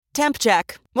Temp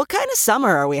check. What kind of summer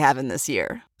are we having this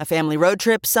year? A family road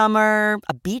trip summer?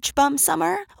 A beach bum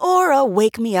summer? Or a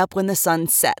wake me up when the sun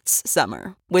sets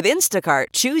summer? With Instacart,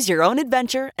 choose your own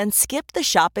adventure and skip the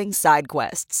shopping side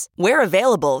quests. Where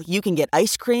available, you can get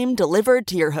ice cream delivered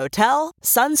to your hotel,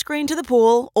 sunscreen to the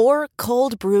pool, or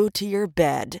cold brew to your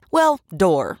bed. Well,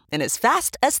 door, in as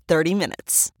fast as 30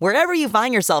 minutes. Wherever you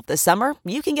find yourself this summer,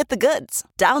 you can get the goods.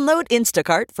 Download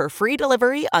Instacart for free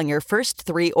delivery on your first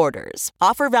 3 orders.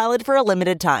 Offer valid for a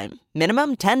limited time.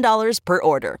 Minimum $10 per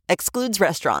order. Excludes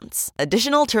restaurants.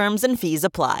 Additional terms and fees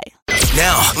apply.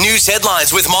 Now, news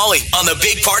headlines with Molly on the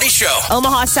Big Party Show.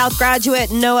 Omaha South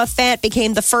graduate Noah Fant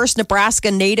became the first Nebraska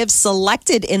native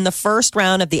selected in the first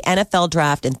round of the NFL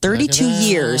draft in 32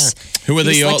 years. Who were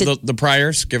the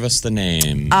priors? Give us the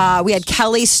name. We had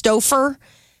Kelly Stouffer,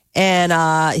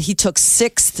 and he took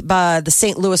 6th by the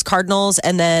St. Louis Cardinals,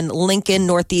 and then Lincoln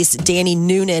Northeast Danny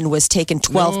Noonan was taken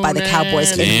 12th by the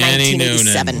Cowboys in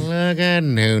 1987. Look at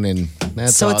Noonan.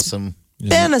 That's awesome. It's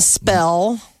been a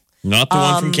spell. Not the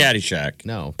one from Caddyshack.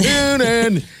 No.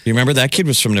 Noonan. You remember that kid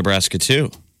was from Nebraska, too.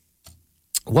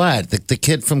 What? The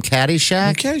kid from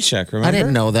Caddyshack? Caddyshack, remember? I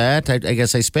didn't know that. I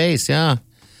guess I spaced, yeah.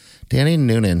 Danny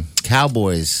Noonan.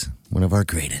 Cowboys. One of our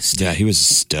greatest. Yeah, he was a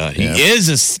stud. He is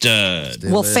a stud.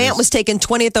 Well, Fant was taken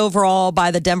 20th overall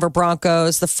by the Denver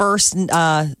Broncos. The first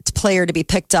player to be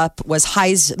picked up was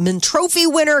Heisman Trophy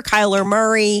winner Kyler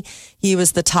Murray. He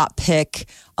was the top pick.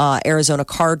 Arizona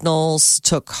Cardinals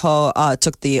took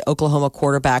the Oklahoma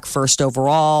quarterback first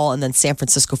overall, and then San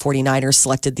Francisco 49ers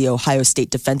selected the Ohio State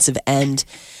defensive end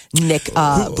Nick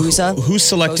Bosa. Who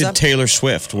selected Taylor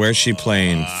Swift? Where's she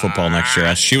playing football next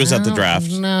year? She was at the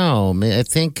draft. No, I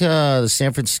think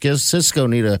San Francisco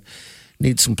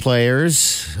need some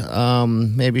players.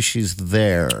 Maybe she's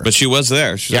there. But she was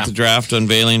there. She's at the draft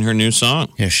unveiling her new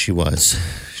song. Yes, she was.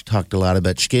 She talked a lot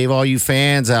about it. She gave all you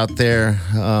fans out there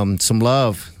some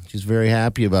love. She's very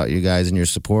happy about you guys and your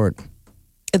support.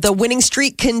 The winning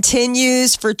streak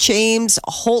continues for James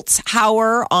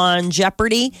Holzhauer on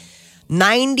Jeopardy!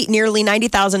 Nearly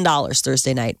 $90,000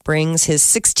 Thursday night brings his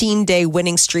 16-day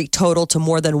winning streak total to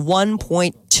more than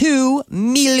 $1.2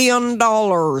 million.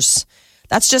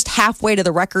 That's just halfway to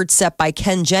the record set by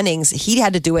Ken Jennings. He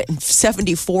had to do it in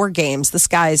 74 games. This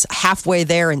guy's halfway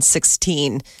there in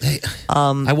 16.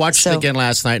 I watched it again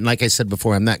last night, and like I said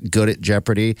before, I'm not good at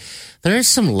Jeopardy. There's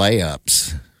some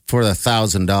layups for the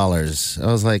 $1,000. I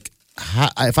was like,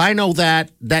 if I know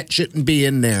that shouldn't be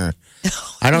in there.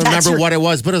 I don't remember what it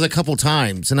was, but it was a couple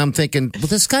times. And I'm thinking, well,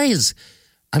 this guy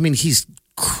he's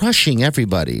crushing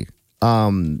everybody. I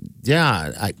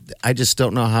just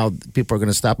don't know how people are going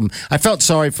to stop him. I felt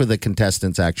sorry for the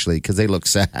contestants, actually, because they look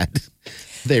sad.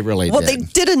 They really did. Well, they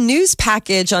did a news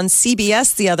package on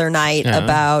CBS the other night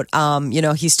about,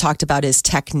 he's talked about his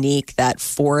technique, that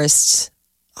forest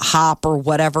hop or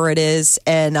whatever it is,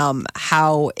 and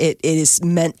how it is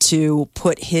meant to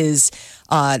put his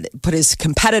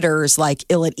competitors like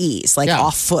ill at ease,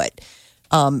 off foot.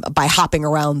 By hopping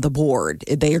around the board,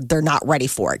 they're not ready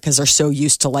for it because they're so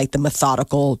used to the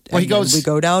methodical. Well, we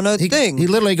go down a thing. He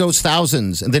literally goes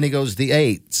thousands, and then he goes the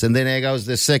eights, and then he goes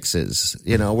the sixes.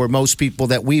 Where most people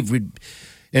that we've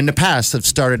in the past have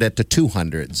started at the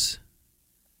 200s.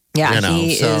 Yeah,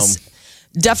 he is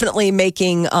definitely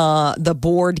making the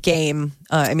board game.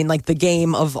 The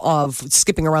game of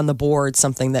skipping around the board,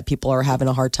 something that people are having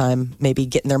a hard time maybe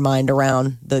getting their mind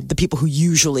around. The people who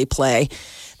usually play.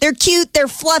 They're cute, they're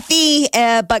fluffy,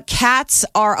 but cats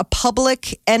are a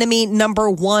public enemy number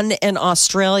 1 in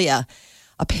Australia.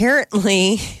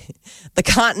 Apparently, the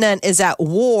continent is at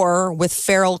war with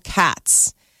feral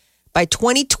cats. By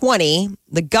 2020,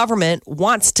 the government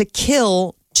wants to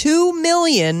kill 2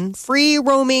 million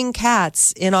free-roaming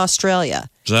cats in Australia.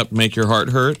 Does that make your heart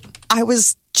hurt? I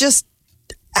was just...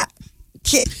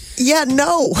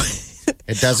 no.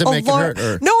 It doesn't make it hurt?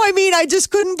 Or? No, I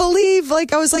just couldn't believe. I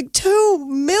was like, 2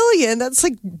 million? That's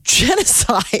like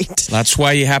genocide. That's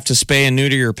why you have to spay and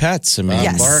neuter your pets.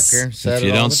 Yes. Barker if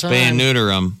you don't spay and neuter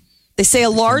them. They say a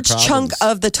large chunk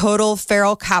of the total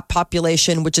feral cat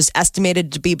population, which is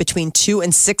estimated to be between 2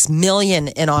 and 6 million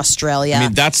in Australia.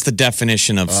 That's the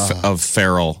definition of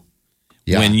feral.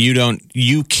 Yeah. When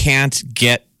you can't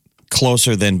get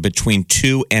closer than between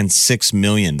 2 and 6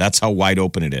 million. That's how wide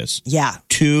open it is. Yeah.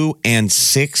 2 and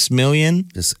 6 million?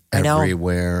 Just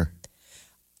everywhere.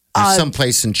 There's some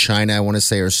place in China, I want to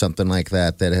say, or something like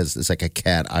that it's like a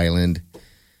cat island.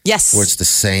 Yes. Where it's the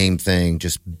same thing,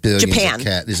 just billions of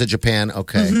cats. Is it Japan?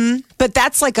 Okay. Mm-hmm. But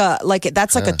that's like a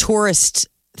tourist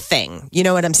thing. You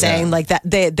know what I'm saying? Yeah. Like that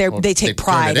they take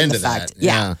pride in the fact.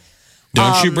 Yeah.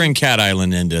 Don't you bring Cat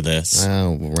Island into this.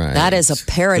 Oh, right. That is a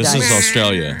paradise. This is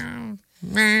Australia.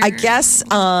 I guess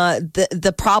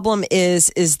the problem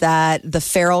is that the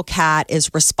feral cat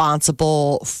is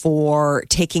responsible for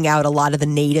taking out a lot of the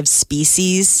native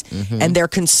species, and they're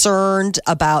concerned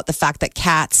about the fact that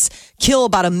cats kill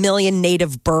about 1 million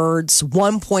native birds,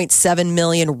 1.7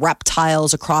 million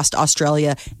reptiles across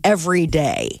Australia every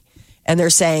day, and they're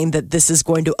saying that this is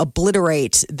going to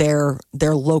obliterate their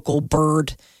local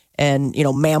bird and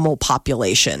mammal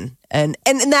population. And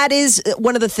that is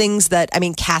one of the things that, I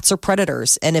mean, cats are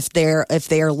predators, and if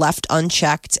they are left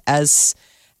unchecked as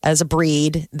a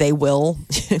breed, they will.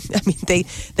 I mean,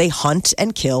 they hunt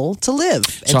and kill to live.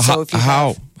 So,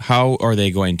 and how are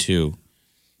they going to?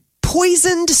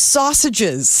 Poisoned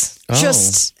sausages,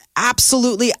 just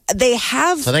absolutely. They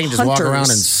have. So they can just hunters. walk around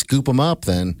and scoop them up.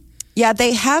 Then, yeah,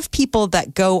 they have people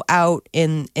that go out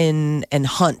and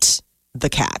hunt the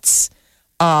cats.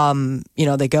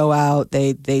 They go out,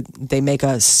 they make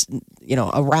a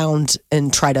round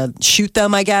and try to shoot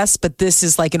them, I guess. But this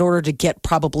is like, in order to get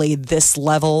probably this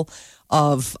level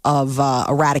of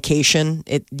eradication,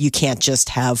 you can't just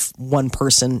have one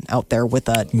person out there with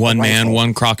a one rifle. man,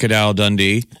 one crocodile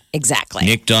Dundee. Exactly.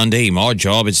 Nick Dundee. My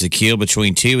job is to kill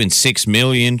between 2 and 6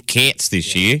 million cats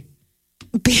this year.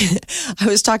 I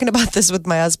was talking about this with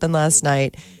my husband last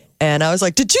night. And I was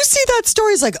like, did you see that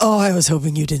story? He's like, oh, I was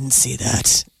hoping you didn't see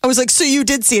that. I was like, so you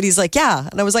did see it? He's like, yeah.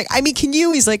 And I was like, I mean, can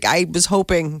you? He's like, I was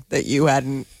hoping that you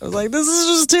hadn't. I was like, this is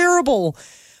just terrible.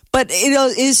 But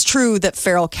it is true that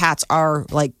feral cats are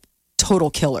like total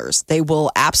killers. They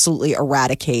will absolutely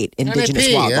eradicate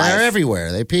indigenous wildlife. They're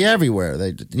everywhere. They pee everywhere.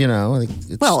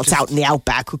 It's out in the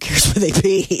outback. Who cares where they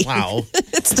pee? Wow.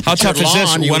 How tough is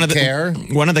this?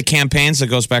 One of the campaigns that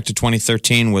goes back to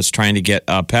 2013 was trying to get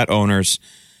pet owners,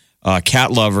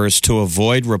 cat lovers, to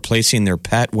avoid replacing their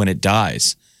pet when it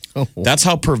dies. Oh. That's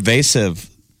how pervasive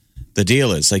the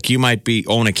deal is. Like, you might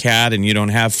own a cat and you don't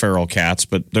have feral cats,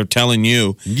 but they're telling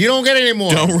you don't get any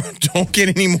more. Don't get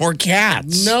any more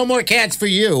cats. No more cats for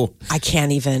you. I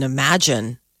can't even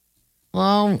imagine.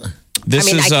 Well,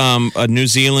 this is a New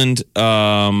Zealand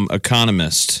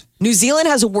economist. New Zealand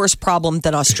has a worse problem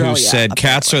than Australia. Who said apparently.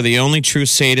 Cats are the only true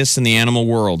sadists in the animal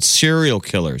world. Serial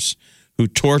killers who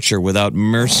torture without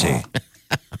mercy.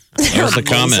 That was the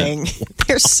comment.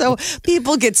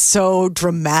 People get so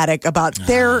dramatic about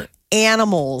their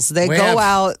animals. They go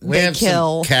out, they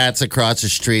kill. Some cats across the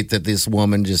street that this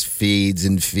woman just feeds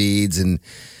and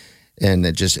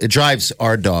it drives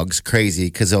our dogs crazy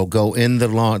because they'll go in the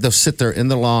lawn, they'll sit there in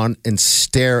the lawn and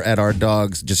stare at our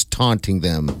dogs, just taunting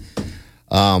them.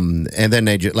 And then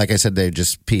like I said, they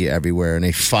just pee everywhere and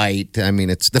they fight. I mean,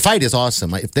 the fight is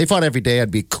awesome. If they fought every day, I'd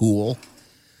be cool.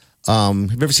 Have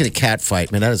you ever seen a cat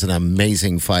fight? Man, that is an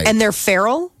amazing fight. And they're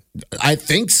feral? I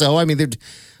think so. I mean, you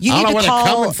need to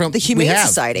call the Humane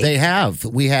Society.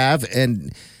 We have,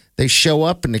 and they show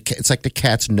up, and it's like the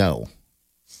cats know.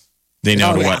 They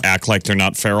know what? Act like they're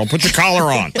not feral. Put your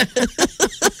collar on.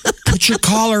 Put your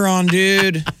collar on,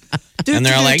 dude. And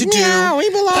they're like, no, we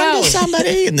belong to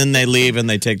somebody. And then they leave, and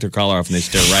they take their collar off, and they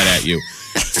stare right at you.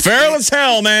 Feral as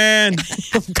hell, man.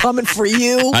 I'm coming for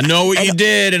you. I know what you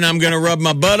did, and I'm going to rub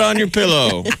my butt on your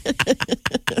pillow.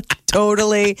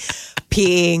 Totally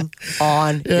peeing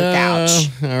on your couch.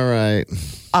 All right.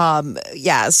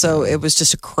 So it was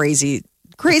just a crazy,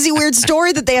 weird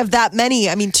story that they have that many.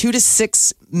 I mean, 2 to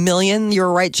 6 million.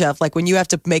 You're right, Jeff. Like, when you have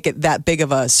to make it that big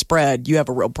of a spread, you have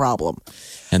a real problem.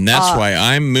 And that's why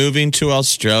I'm moving to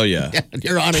Australia. Yeah,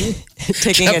 you're hunting.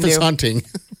 Jeff is hunting.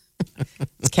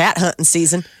 It's cat hunting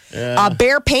season. Yeah.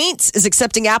 Bear Paints is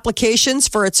accepting applications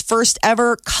for its first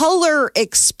ever Color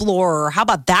Explorer. How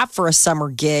about that for a summer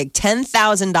gig?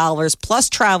 $10,000 plus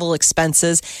travel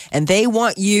expenses. And they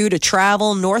want you to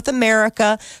travel North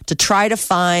America to try to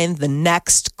find the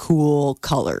next cool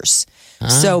colors.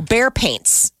 So Bear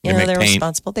Paints, they're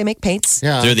responsible. They make paints.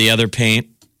 Yeah. They're the other paint.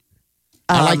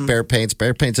 I like Bear Paints.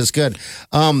 Bear Paints is good.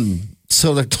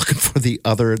 So they're looking for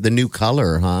the new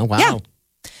color, huh? Wow. Yeah.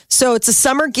 So it's a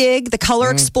summer gig. The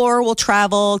Color Explorer will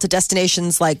travel to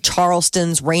destinations like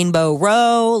Charleston's Rainbow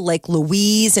Row, Lake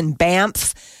Louise, and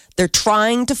Banff. They're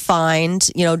trying to find,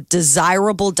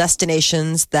 desirable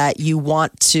destinations that you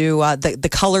want to, the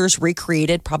colors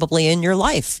recreated probably in your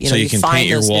life. So you can paint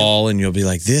your wall and you'll be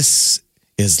like, this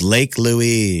is Lake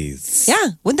Louise.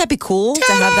 Yeah. Wouldn't that be cool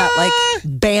to have that like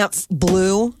Banff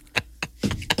blue?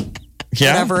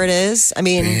 Yeah. Whatever it is. I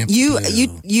mean,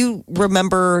 you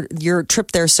remember your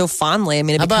trip there so fondly. I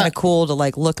mean, it'd be kind of cool to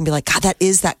like look and be like, God, that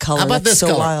is that color. How about That's this so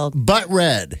color? Wild. Butt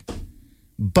red.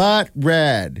 Butt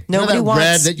red. Nobody that wants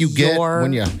red that you get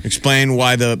when you explain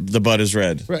why the butt is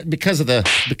red. Because of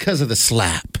the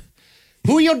slap.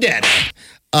 Who your daddy?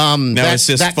 Now is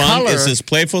this fun? Color, is this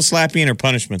playful slapping or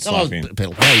punishment slapping?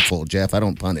 Playful, Jeff. I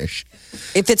don't punish.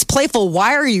 If it's playful,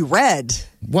 why are you red?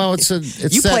 Well,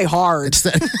 you play hard.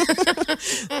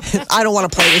 I don't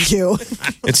want to play with you.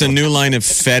 It's a new line of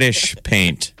fetish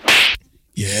paint.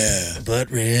 Yeah,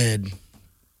 butt red.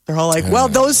 They're all like, well,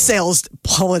 those sales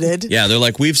plummeted. Yeah, they're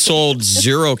like, we've sold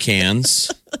 0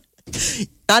 cans.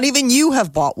 Not even you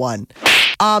have bought one.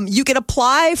 You can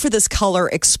apply for this Color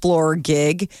Explorer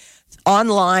gig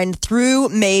online through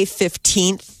May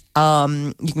 15th.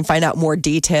 You can find out more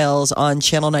details on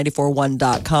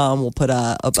channel941.com. We'll put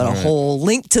a whole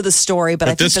link to the story. But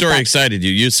I think this story excited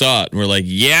you. You saw it, and we're like,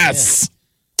 yes. Yeah.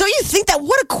 Don't you think that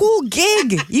what a cool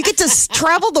gig? You get to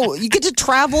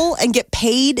travel and get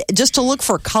paid just to look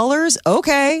for colors.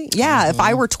 Okay, yeah. If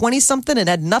I were 20 something and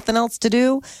had nothing else to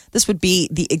do, this would be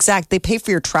they pay for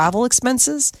your travel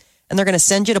expenses, and they're going to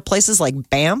send you to places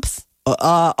like Banff.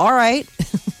 All right.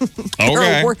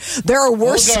 Okay. There are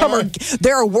worse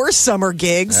summer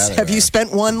gigs. Have you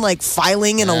spent one like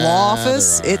filing in a law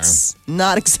office? It's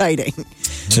not exciting.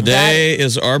 Today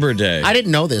is Arbor Day. I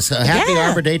didn't know this. Happy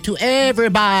Arbor Day to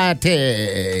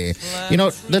everybody.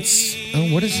 What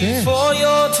is this? For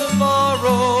your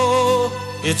tomorrow,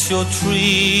 it's your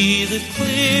tree that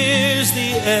clears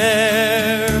the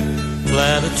air.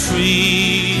 Plant a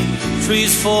tree,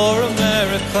 trees for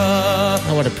America.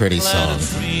 Oh, what a pretty song. Plant a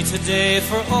tree today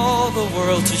for all the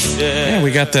world to share. Yeah,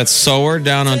 we got that sower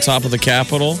down on top of the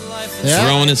Capitol,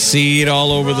 throwing a seed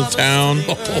all over the town.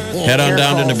 Head on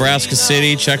down to Nebraska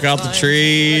City, check out the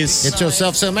trees. Get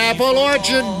yourself some apple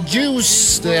orchard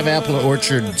juice. They have apple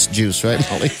orchard juice, right,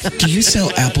 Molly? Do you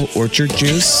sell apple orchard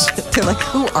juice? They're like,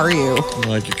 who are you?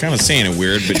 Like, you're kind of saying it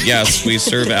weird, but yes, we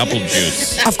serve apple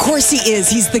juice. Of course he is.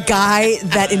 He's the guy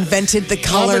that invented the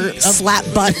color slap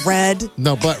butt red.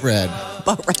 No, butt red.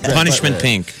 Butt red. Punishment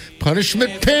pink.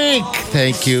 Punishment pink.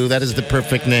 Thank you. That is the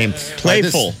perfect name.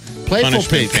 Playful. Playful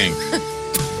pink.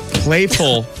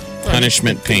 Playful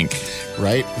punishment pink.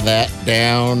 Write that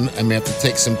down. I may have to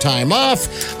take some time off.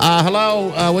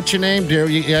 Hello. What's your name, dear?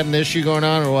 You had an issue going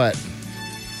on or what?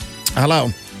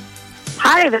 Hello.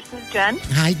 Hi, this is Jen.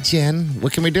 Hi, Jen.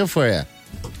 What can we do for you?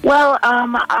 Well,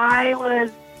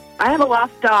 I have a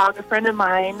lost dog. A friend of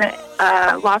mine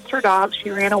lost her dog.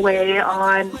 She ran away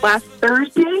on last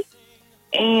Thursday,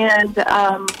 and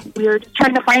we were just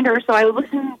trying to find her. So I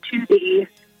listened to the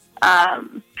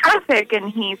traffic,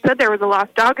 and he said there was a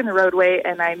lost dog in the roadway,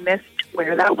 and I missed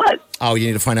where that was. Oh, you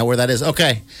need to find out where that is.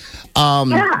 Okay.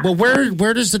 Yeah. Well,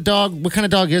 where does the dog? What kind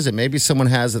of dog is it? Maybe someone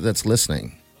has it that's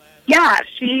listening. Yeah,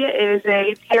 she is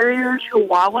a Terrier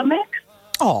Chihuahua mix.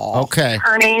 Oh, okay.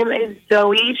 Her name is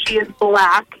Zoe. She is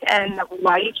black and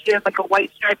white. She has like a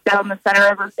white stripe down the center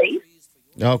of her face.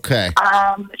 Okay.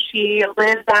 She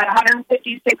lives at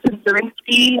 156 in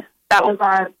Zerinsky. That was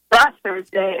on last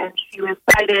Thursday, and she was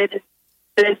cited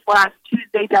this last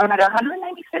Tuesday down at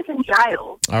 196 in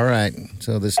Giles. All right.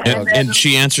 So this dog. And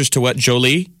she answers to what?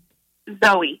 Jolie?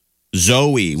 Zoe.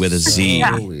 Zoe with a Z.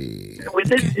 Yeah.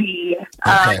 With a Z.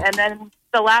 Okay. And then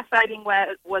the last sighting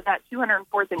was at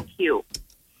 204th and Q.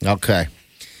 Okay.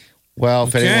 Well,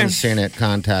 if anyone's seen it,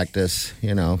 contact us.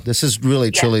 You know, this is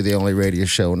really, truly the only radio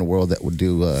show in the world that would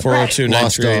do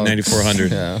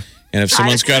 402-938-9400. Yeah. And if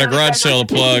someone's got a garage sale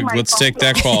to plug, let's take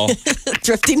that call.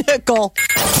 Thrifty Nickel.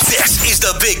 This is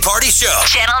the Big Party Show.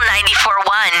 Channel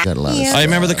 94.1. I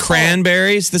remember the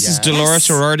Cranberries. This is Dolores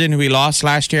O'Riordan, who we lost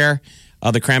last year.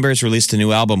 The Cranberries released a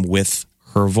new album with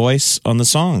her voice on the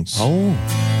songs. Oh.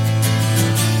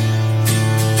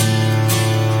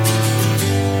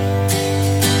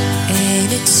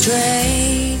 Ain't it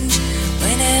strange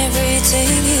when everything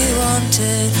you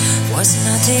wanted was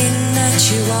nothing that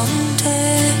you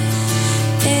wanted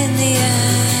in the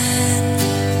end?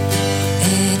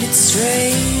 Ain't it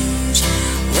strange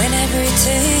when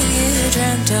everything you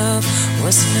dreamt of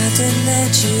was nothing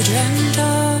that you dreamt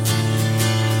of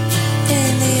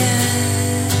in the end?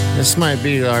 This might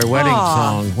be our wedding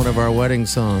song, one of our wedding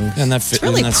songs. And that's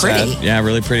really pretty. Sad? Yeah,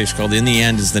 really pretty. It's called In the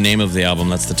End is the name of the album.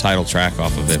 That's the title track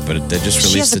off of it, but they just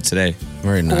released it today.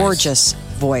 Very nice. Gorgeous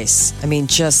voice. I mean,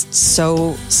 just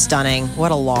so stunning.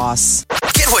 What a loss.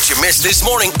 Get what you missed this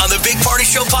morning on the Big Party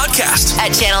Show podcast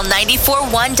At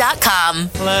channel941.com.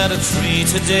 Plant a tree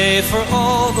today for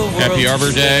all the world. Happy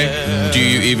Arbor Day. Do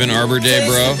you even Arbor Day,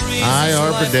 bro? Hi,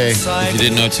 Arbor Day. If you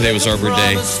didn't know today was Arbor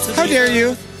Day, how dare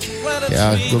you?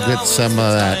 Yeah, we'll get some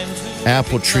of that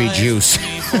apple tree juice.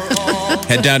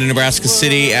 Head down to Nebraska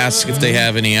City, ask if they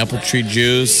have any apple tree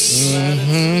juice.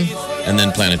 Mm-hmm. and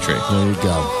then plant a tree. There you go.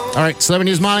 All right,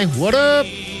 celebrity news, Molly. What up?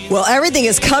 Well, everything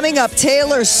is coming up.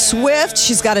 Taylor Swift,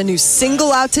 she's got a new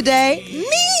single out today.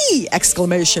 Me!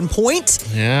 Exclamation point.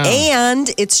 Yeah.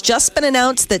 And it's just been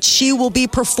announced that she will be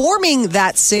performing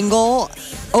that single,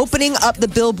 opening up the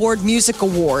Billboard Music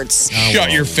Awards.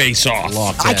 Shut your face off.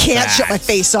 I can't shut my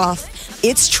face off.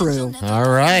 It's true. All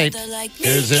right.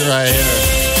 Here's it right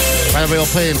here. By the way, we'll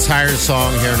play the entire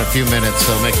song here in a few minutes,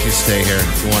 so make sure you stay here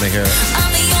if you want to hear it.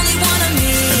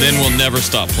 And then we'll never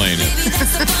stop playing it.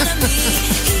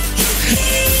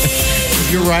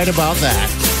 You're right about that.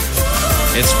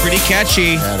 It's pretty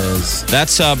catchy. That is.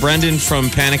 That's Brendan from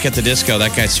Panic at the Disco.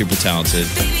 That guy's super talented.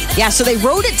 Yeah, so they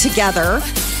wrote it together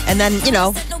and then,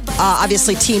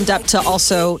 obviously teamed up to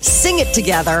also sing it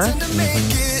together.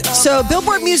 Mm-hmm. So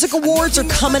Billboard Music Awards are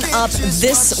coming up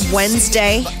this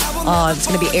Wednesday. It's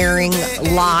going to be airing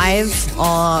live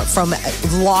from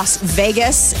Las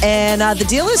Vegas. And the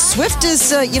deal is Swift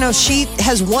is, she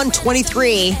has won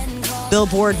 23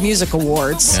 Billboard Music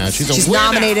Awards. Yeah, she's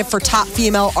nominated for Top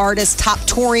Female Artist, Top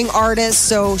Touring Artist,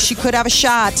 so she could have a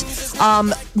shot.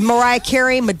 Mariah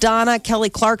Carey, Madonna, Kelly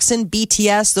Clarkson,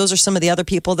 BTS, those are some of the other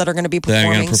people that are going to be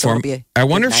performing. So I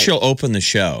wonder if she'll open the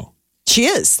show. She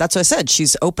is. That's what I said.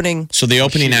 She's opening. So the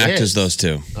opening act is those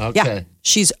two. Okay. Yeah.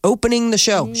 She's opening the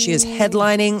show. She is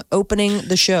headlining, opening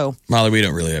the show. Molly, we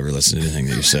don't really ever listen to anything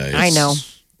that you say. I know.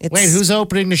 Wait, who's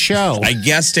opening the show? I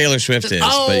guess Taylor Swift is,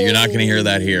 but you're not going to hear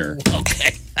that here.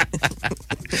 Okay.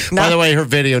 By the way, her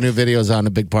new video is on the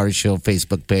Big Party Show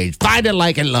Facebook page. Find it,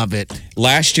 like, and love it.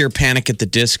 Last year, Panic at the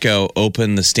Disco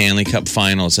opened the Stanley Cup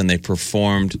Finals, and they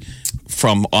performed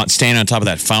from standing on top of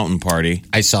that fountain party.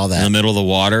 I saw that. In the middle of the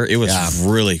water. It was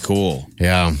really cool.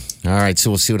 Yeah. All right, so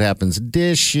we'll see what happens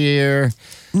this year.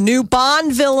 New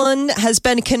Bond villain has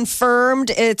been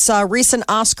confirmed. It's recent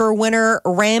Oscar winner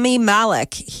Rami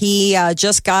Malek. He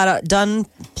just got done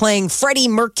playing Freddie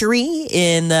Mercury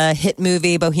in the hit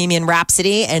movie Bohemian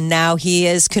Rhapsody, and now he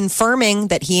is confirming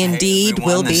that he indeed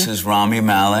will be. This is Rami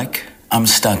Malek. I'm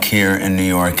stuck here in New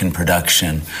York in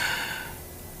production,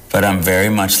 but I'm very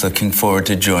much looking forward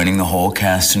to joining the whole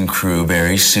cast and crew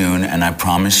very soon, and I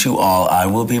promise you all I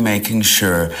will be making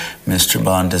sure Mr.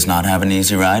 Bond does not have an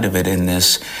easy ride of it in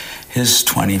his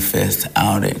 25th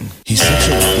outing. He's such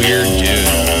a weird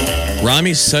dude.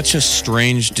 Rami's such a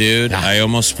strange dude. I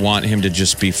almost want him to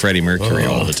just be Freddie Mercury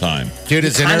all the time. Dude,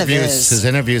 his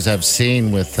interviews I've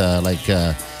seen with the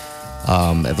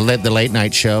late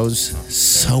night shows,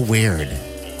 so weird.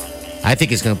 I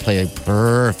think he's going to play a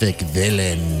perfect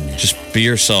villain. Just be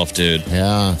yourself, dude.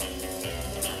 Yeah.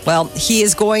 Well, he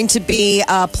is going to be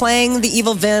playing the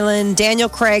evil villain, Daniel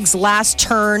Craig's last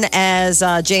turn as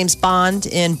James Bond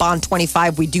in Bond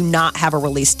 25. We do not have a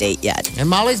release date yet. And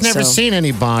Molly's never seen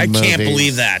any Bond movies. I can't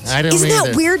believe that. I don't Isn't either.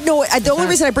 that weird? No, the only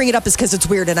reason I bring it up is because it's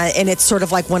weird, and it's sort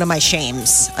of like one of my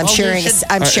shames. I'm sharing.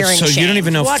 So you don't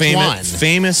even know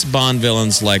famous Bond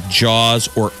villains like Jaws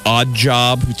or Odd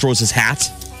Job, who throws his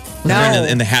hat? No.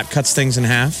 And the hat cuts things in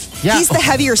half? Yeah. He's the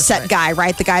heavier set guy,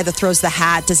 right? The guy that throws the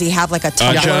hat. Does he have like a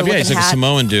tumbler he's like a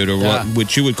Samoan dude, or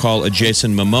what you would call a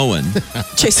Jason Momoan.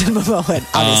 Jason Momoan,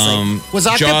 obviously. Was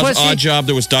Jaws, Odd Job,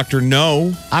 there was Dr.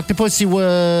 No. Octopussy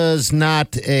was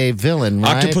not a villain,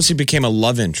 right? Octopussy became a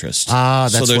love interest.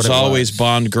 That's so there's what it always was.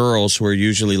 Bond girls who are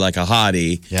usually like a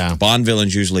hottie. Yeah. Bond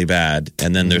villains usually bad.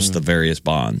 And then there's the various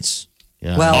Bonds.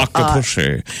 Yeah. Well,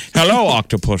 Octopussy. Hello,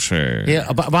 Octopussy.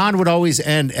 Yeah, Bond would always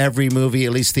end every movie,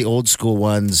 at least the old school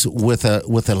ones, with a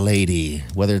lady,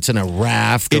 whether it's in a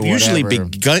raft or It usually whatever.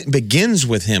 begins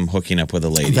with him hooking up with a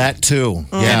lady. That too.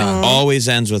 And Yeah. it always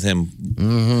ends with him.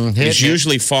 Mm-hmm. He's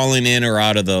usually falling in or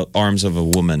out of the arms of a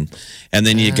woman. And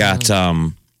then you got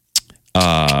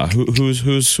who's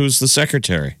the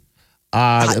secretary?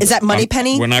 Is that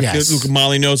Moneypenny? We're not. Yes.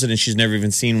 Molly knows it, and she's never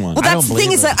even seen one. Well, that's the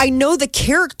thing is that I know the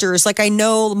characters. Like I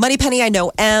know Moneypenny, I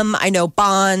know M, I know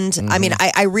Bond. I mean,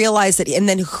 I realize that. And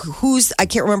then I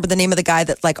can't remember the name of the guy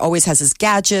that like always has his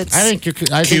gadgets. I think you've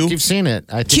seen it.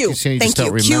 I think Q. you've seen it. You Thank just you.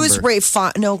 don't Q remember. is Ray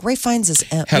Fiennes. No, Ray Fiennes is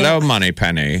M. Hello,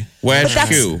 Moneypenny. Where's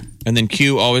Q? And then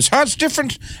Q always has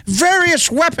various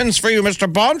weapons for you,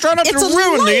 Mr. Bond. Try not to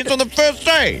ruin these on the first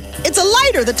day. It's a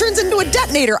lighter that turns into a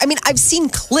detonator. I mean, I've seen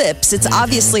clips. It's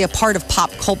obviously a part of pop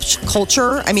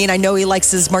culture. I mean, I know he likes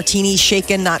his martini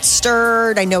shaken, not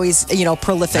stirred. I know he's,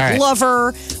 prolific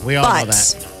lover. We all know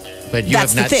that. But you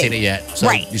have not seen it yet. So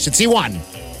right. You should see one.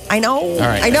 I know. All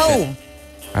right. I know.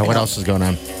 All right, what else is going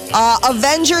on?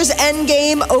 Avengers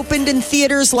Endgame opened in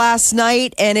theaters last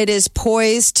night, and it is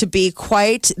poised to be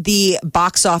quite the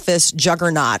box office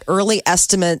juggernaut. Early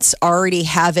estimates already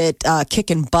have it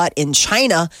kicking butt in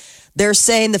China. They're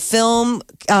saying the film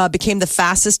became the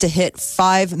fastest to hit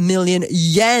 5 million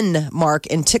yen mark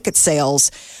in ticket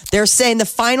sales. They're saying the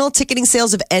final ticketing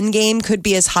sales of Endgame could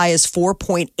be as high as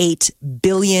 4.8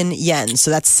 billion yen.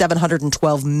 So that's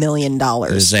 $712 million.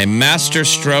 It is a master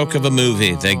stroke of a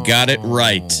movie. They got it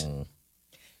right.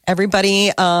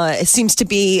 Everybody seems to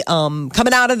be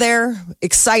coming out of there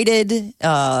excited,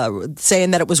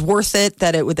 saying that it was worth it,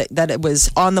 that it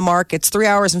was on the mark. It's 3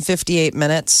 hours and 58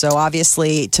 minutes. So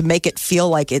obviously, to make it feel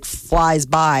like it flies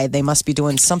by, they must be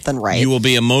doing something right. You will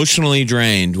be emotionally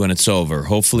drained when it's over.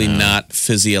 Hopefully, not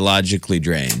physiologically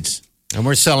drained. And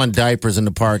we're selling diapers in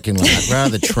the parking lot. We're out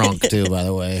of the trunk, too, by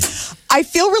the way. I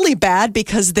feel really bad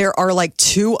because there are like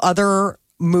 2 other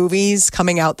movies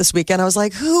coming out this weekend. I was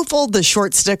like, who pulled the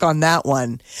short stick on that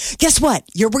one? Guess what?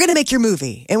 We're going to make your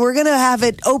movie, and we're going to have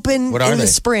it open in the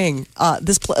spring.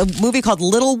 This movie called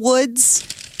Little Woods.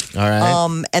 All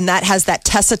right. And that has that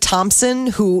Tessa Thompson,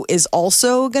 who is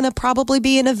also going to probably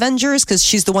be in Avengers because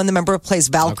she's the one, the member who plays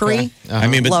Valkyrie. Okay. I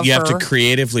mean, but Love you have her. to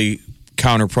creatively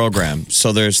counter program.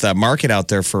 So there's that market out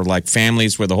there for like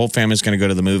families where the whole family's going to go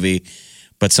to the movie.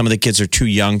 But some of the kids are too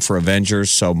young for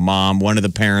Avengers, so one of the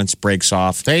parents breaks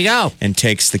off. There you go. And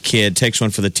takes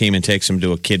one for the team and takes him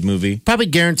to a kid movie. Probably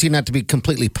guaranteed not to be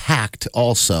completely packed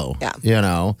also. Yeah. You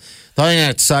know, the only thing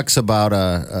that sucks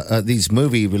about these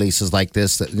movie releases like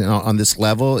this, that, on this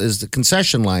level, is the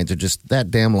concession lines are just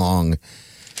that damn long.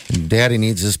 And Daddy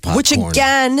needs his popcorn. Which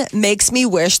again makes me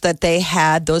wish that they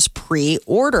had those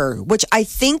pre-order, which I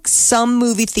think some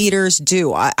movie theaters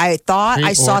do. I thought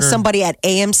I saw somebody at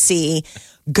AMC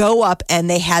go up and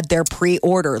they had their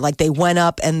pre-order. Like they went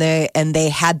up and they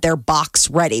had their box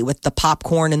ready with the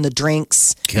popcorn and the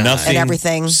drinks and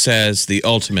everything. Says the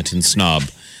ultimate in snob,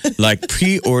 like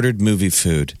pre-ordered movie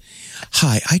food.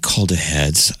 Hi, I called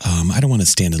ahead. I don't want to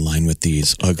stand in line with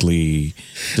these ugly,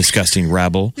 disgusting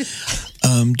rabble.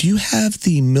 Do you have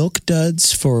the milk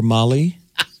duds for Molly?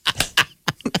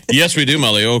 Yes, we do,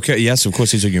 Molly. Okay. Yes, of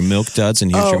course, these are your milk duds.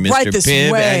 And here's your Mr. Right this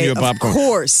Pibb way, and your popcorn. Of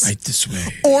course. Right this way.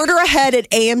 Order ahead at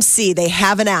AMC. They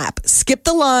have an app. Skip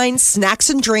the line.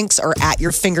 Snacks and drinks are at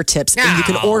your fingertips. And you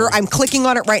can order. I'm clicking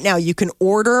on it right now. You can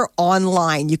order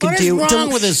online. You can What is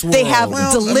wrong with this world? They have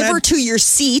deliver to your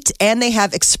seat, and they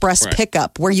have express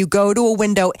pickup where you go to a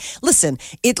window. Listen,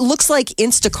 it looks like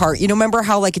Instacart. You know, remember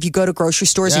how like if you go to grocery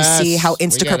stores, you see how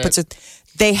Instacart puts it.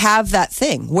 They have that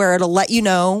thing where it'll let you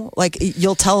know, like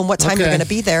you'll tell them what time you're going to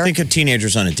be there. Think of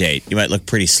teenagers on a date. You might look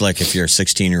pretty slick if you're a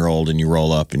 16-year-old and you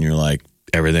roll up and you're like,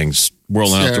 everything's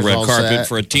rolling out the red carpet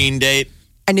for a teen date.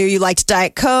 I knew you liked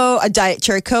Diet Coke, a Diet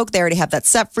Cherry Coke. They already have that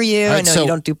set for you. I know you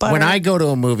don't do butter. When I go to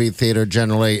a movie theater,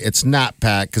 generally it's not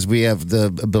packed because we have the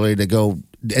ability to go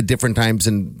at different times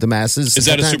in the masses. Is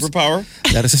that a superpower?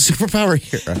 That is a superpower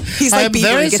here. He's like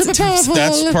Beaver. He gets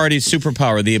That's Party's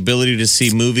superpower, the ability to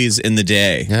see movies in the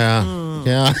day. Yeah.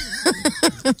 Yeah.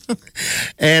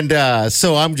 And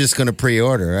so I'm just going to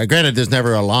pre-order. Granted, there's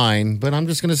never a line, but I'm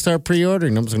just going to start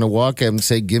pre-ordering. I'm just going to walk in and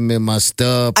say, give me my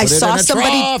stuff. Put it in a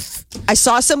trough. I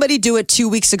saw somebody do it 2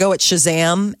 weeks ago at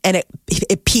Shazam, and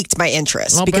it piqued my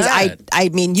interest because I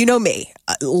mean, you know me,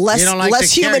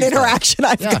 less human interaction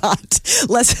I've got,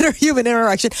 less human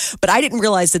interaction. But I didn't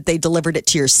realize that they delivered it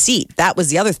to your seat. That was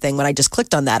the other thing. When I just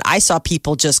clicked on that, I saw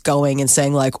people just going and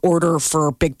saying like, order for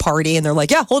a big party, and they're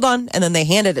like, yeah, hold on, and then they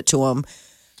handed it to them.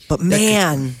 But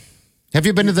man. Have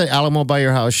you been to the Alamo by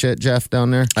your house yet, Jeff,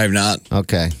 down there? I have not.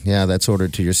 Okay. Yeah, that's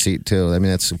ordered to your seat, too. I mean,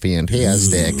 that's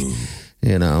fantastic.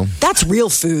 You know. That's real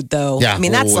food, though. Yeah. I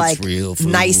mean, that's like real food.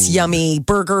 nice, yummy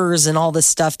burgers and all this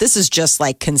stuff. This is just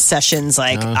like concessions.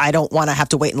 Like, I don't want to have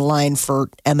to wait in line for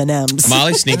M&Ms.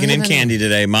 Molly's sneaking in candy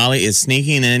today. Molly is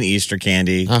sneaking in Easter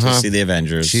candy to see the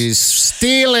Avengers. She's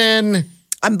stealing.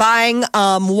 I'm buying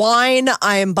wine.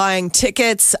 I am buying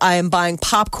tickets. I am buying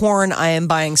popcorn. I am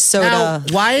buying soda. Now,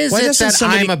 why is it that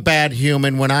I'm a bad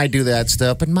human when I do that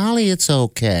stuff? But Molly, it's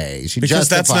okay. Because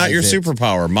that's not your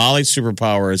superpower. Molly's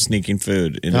superpower is sneaking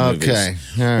food into movies. Okay.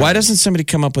 Right. Why doesn't somebody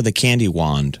come up with a candy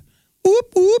wand?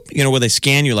 Whoop, whoop. You know, where they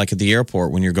scan you like at the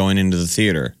airport when you're going into the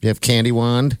theater. You have candy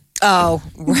wand? Oh,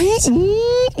 right.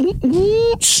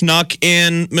 Snuck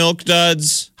in milk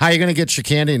duds. How are you going to get your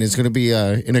candy? And it's going to be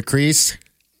in a crease?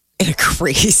 In a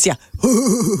crease, yeah.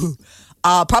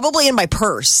 Probably in my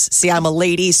purse. See, I'm a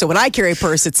lady, so when I carry a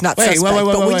purse, it's not suspect.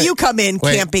 But when you come in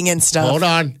camping and stuff. Hold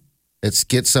on. Let's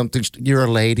get something. You're a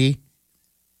lady?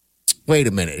 Wait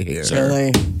a minute here.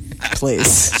 Really? Please.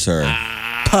 Sir.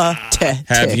 Pathetic.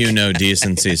 Have you no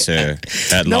decency, sir,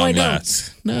 at long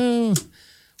last? No.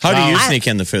 How do you sneak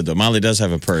in the food, though? Molly does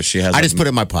have a purse. She has. I just put it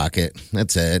in my pocket.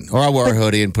 That's it. Or I wear a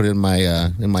hoodie and put it in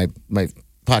my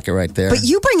pocket right there. But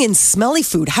you bring in smelly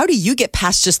food. How do you get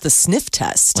past just the sniff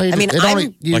test? Well,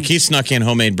 like he snuck in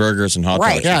homemade burgers and hot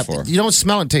dogs before. You don't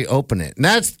smell it until you open it. And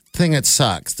that's the thing that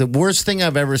sucks. The worst thing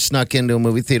I've ever snuck into a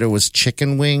movie theater was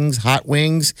chicken wings, hot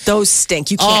wings. Those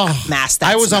stink. You can't mask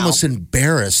that I was smell. almost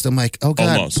embarrassed. I'm like, oh,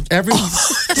 God. Almost.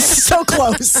 So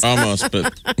close. Almost,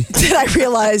 but... Then I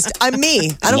realized I'm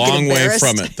me. I don't get embarrassed.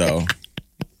 Long way from it, though.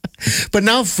 But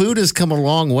now food has come a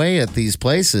long way at these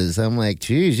places. I'm like,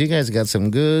 geez, you guys got some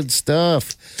good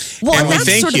stuff. Well, and we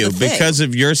thank you because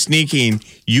of your sneaking.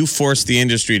 You forced the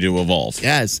industry to evolve.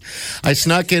 Yes, I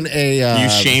snuck in you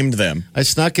shamed them. I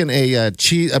snuck in a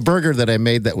burger that I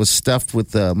made that was stuffed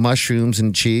with mushrooms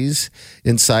and cheese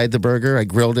inside the burger. I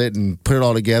grilled it and put it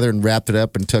all together and wrapped it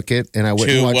up and took it. And I went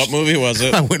and watched. What movie was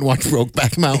it? I went and watched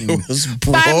Brokeback Mountain. It was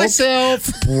by myself.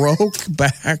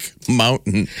 Brokeback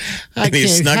Mountain. And he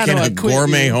snuck in a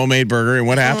gourmet homemade burger. And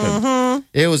what happened? Mm-hmm.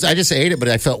 It was. I just ate it, but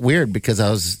I felt weird because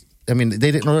they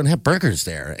didn't have burgers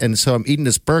there. And so I'm eating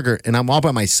this burger and I'm all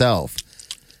by myself.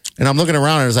 And I'm looking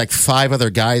around and there's like 5 other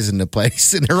guys in the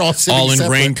place and they're all sitting all in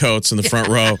separate. raincoats in the front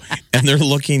row. And they're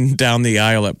looking down the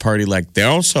aisle at party like, they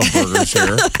all sell burgers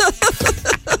here.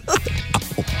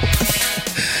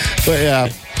 But yeah,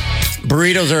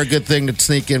 burritos are a good thing to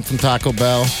sneak in from Taco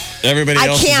Bell. Everybody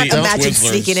else I can't is imagine Twizzlers.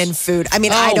 sneaking in food. I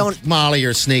mean, I don't. Molly,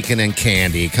 you're sneaking in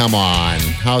candy. Come on.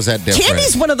 How's that different?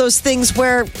 Candy's one of those things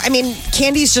where, I mean,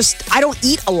 candy's just, I don't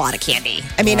eat a lot of candy.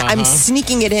 I mean, I'm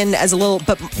sneaking it in as a little,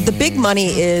 but the big money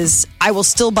is I will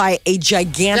still buy a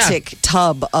gigantic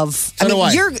tub of, So do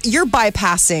I. You're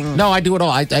bypassing. No, I do it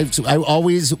all. I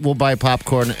always will buy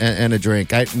popcorn and a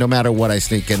drink. No matter what I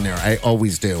sneak in there. I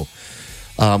always do.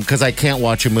 Because I can't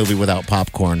watch a movie without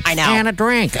popcorn. I know. And a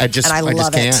drink. I just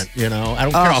can't, you know. I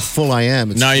don't care how full I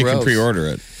am. It's now you gross. can pre-order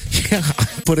it. Yeah,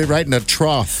 put it right in a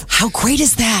trough. How great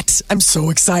is that? I'm so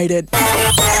excited.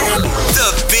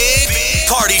 The Big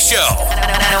Party Show.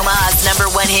 Omaha's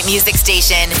 #1 hit music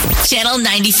station, Channel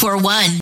 94.1.